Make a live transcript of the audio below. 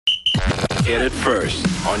Get it first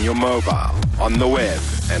on your mobile, on the web,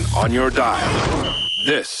 and on your dial.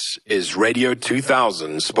 This is Radio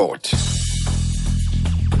 2000 Sport.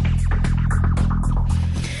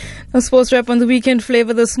 A sports wrap on the weekend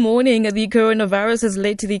flavor this morning. The coronavirus has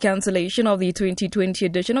led to the cancellation of the 2020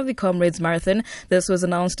 edition of the Comrades Marathon. This was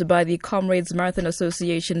announced by the Comrades Marathon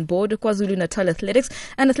Association Board, KwaZulu-Natal Athletics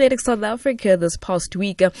and Athletics South Africa this past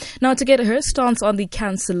week. Now, to get her stance on the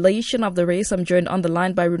cancellation of the race, I'm joined on the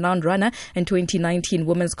line by renowned runner and 2019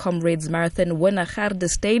 Women's Comrades Marathon winner Gerda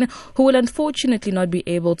Steyn, who will unfortunately not be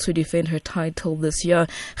able to defend her title this year.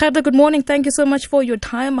 Gerda, good morning. Thank you so much for your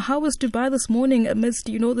time. How was Dubai this morning amidst,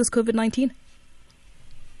 this COVID-19?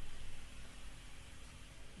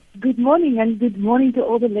 Good morning, and good morning to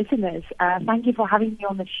all the listeners. Thank you for having me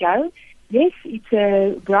on the show. Yes, it's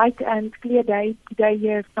a bright and clear day today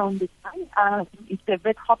here from Dubai. It's a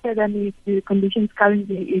bit hotter than the conditions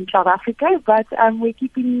currently in South Africa, but we're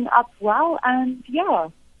keeping up well, and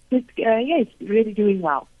yes, really doing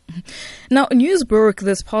well. Now, news broke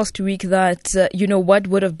this past week that, what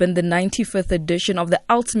would have been the 95th edition of the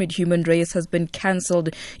Ultimate Human Race has been cancelled.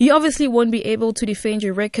 You obviously won't be able to defend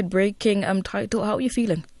your record-breaking title. How are you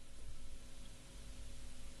feeling?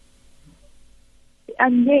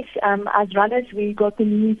 Yes, as runners, we got the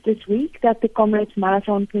news this week that the Comrades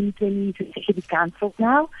Marathon 2020 is officially cancelled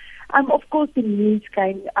now. Of course, the news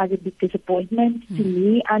came as a big disappointment to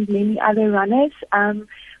me and many other runners.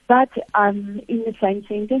 But in the same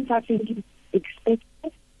sentence, I think it's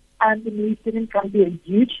expected. The news didn't come to a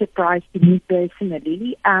huge surprise to me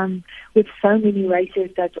personally. With so many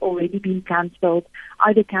races that's already been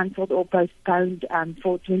either cancelled or postponed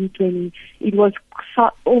for 2020, it was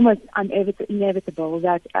almost inevitable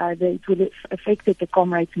that it would have affected the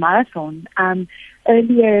Comrades Marathon.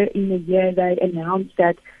 Earlier in the year, they announced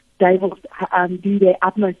that they will do their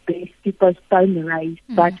utmost best to postpone the race.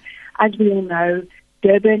 But as we all know,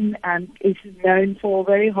 Durban is known for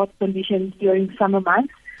very hot conditions during summer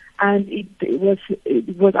months, and it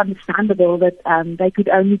was understandable that they could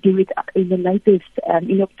only do it in the latest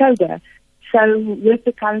in October. So with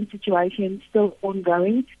the current situation still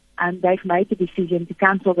ongoing, they've made the decision to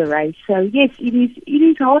cancel the race. So yes, it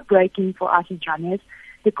is heartbreaking for us as runners.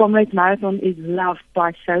 The Comrades Marathon is loved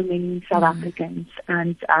by so many South Africans,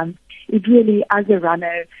 and it really, as a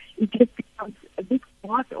runner, it just becomes a big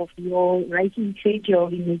part of your racing schedule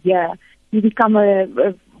in the year. You become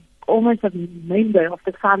almost a member of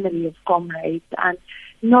the family of Comrades, and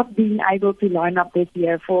not being able to line up this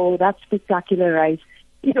year for that spectacular race,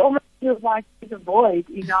 it almost feels like there's a void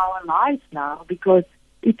in our lives now, because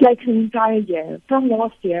it takes an entire year. From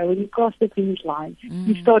last year, when you cross the finish line,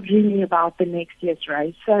 you start dreaming about the next year's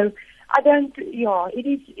race. So I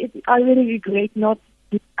really regret not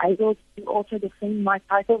being able to also defend my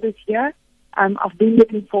title this year. I've been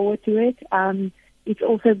looking forward to it. It's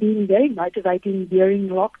also been very motivating during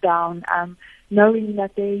lockdown, knowing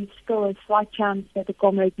that there is still a slight chance that the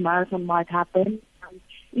Comrades Marathon might happen.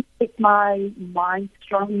 It kept my mind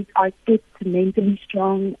strong. I kept mentally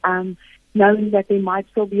strong, knowing that there might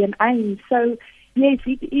still be an aim. So, yes,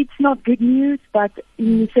 it's not good news, but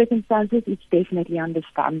in the circumstances, it's definitely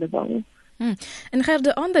understandable. And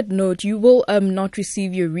Gerda, on that note, you will not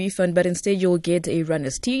receive your refund, but instead you'll get a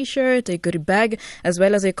runner's T-shirt, a goodie bag, as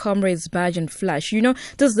well as a Comrades badge and flash.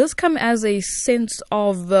 Does this come as a sense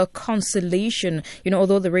of consolation?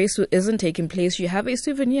 Although the race isn't taking place, you have a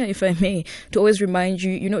souvenir, if I may, to always remind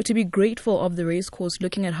you, to be grateful of the race course,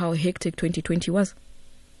 looking at how hectic 2020 was.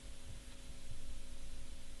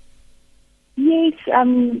 Yes,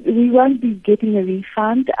 we won't be getting a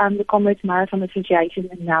refund. The Comrades Marathon Association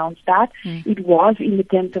announced that. It was in the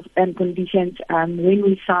terms and conditions when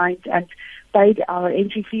we signed and paid our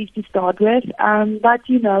entry fees to start with. But,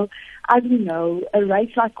 as we know, a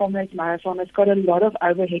race like Comrades Marathon has got a lot of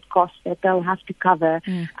overhead costs that they'll have to cover.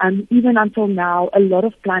 Even until now, a lot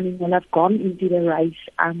of planning will have gone into the race.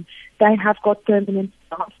 They have got permanent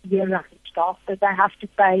staff, year-round staff that they have to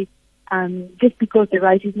pay. Just because the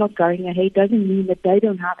race is not going ahead doesn't mean that they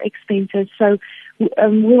don't have expenses. So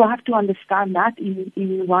we'll have to understand that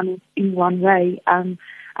in one way. And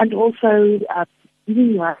also,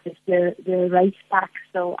 the race packs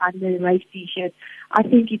and the race T-shirts, I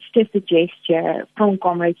think it's just a gesture from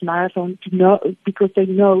Comrades Marathon to know, because they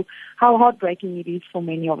know how heartbreaking it is for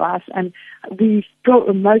many of us, and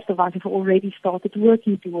most of us have already started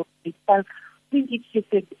working towards it. So I think it's just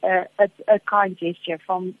a kind gesture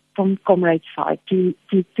from Comrades' side to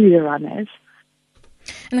the runners.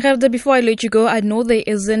 And Gerda, before I let you go, I know there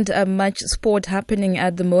isn't much sport happening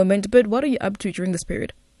at the moment, but what are you up to during this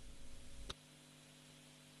period?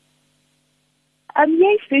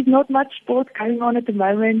 Yes, there's not much sport going on at the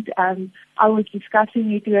moment. I was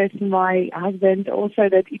discussing it with my husband also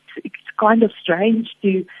that it's kind of strange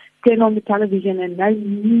to turn on the television and no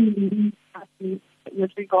news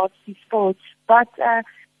with regards to sports. But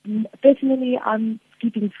personally, I'm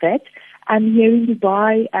keeping fit. And here in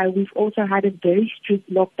Dubai, we've also had a very strict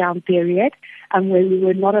lockdown period where we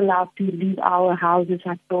were not allowed to leave our houses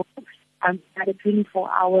at all. Had a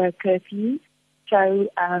 24-hour curfew. So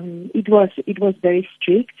it was very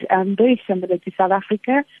strict, very similar to South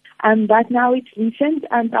Africa. But now it's recent,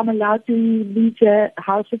 and I'm allowed to leave the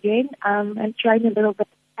house again and train a little bit.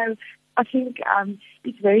 So I think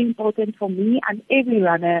it's very important for me and every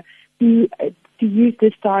runner to use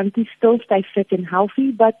this time to still stay fit and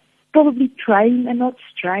healthy, but probably train and not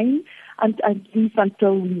strain, and at least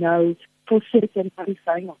until we know for certain what is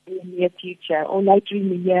going on in the near future or later in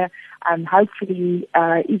the year. Hopefully,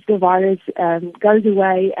 if the virus goes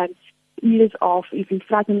away and eases off, if we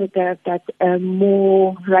flatten the curve, that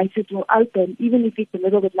more races will open, even if it's a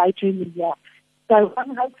little bit later in the year. So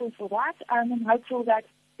I'm hopeful for that. I'm hopeful that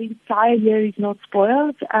the entire year is not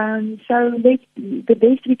spoiled. So the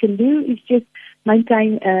best we can do is just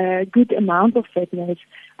maintain a good amount of fitness,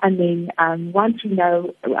 and then once we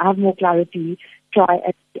know, have more clarity, try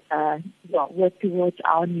and work towards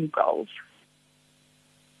our new goals.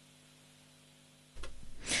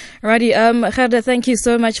 Alrighty, Gerda, thank you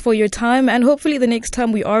so much for your time, and hopefully the next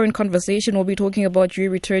time we are in conversation, we'll be talking about you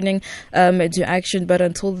returning to action. But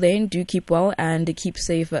until then, do keep well and keep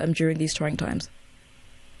safe during these trying times.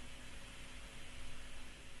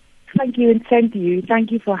 Thank you, and same to you.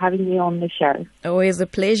 Thank you for having me on the show. Always a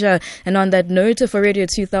pleasure. And on that note, for Radio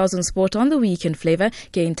 2000 Sport on the Weekend Flavor,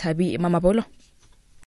 Gain Tabi Mamabolo.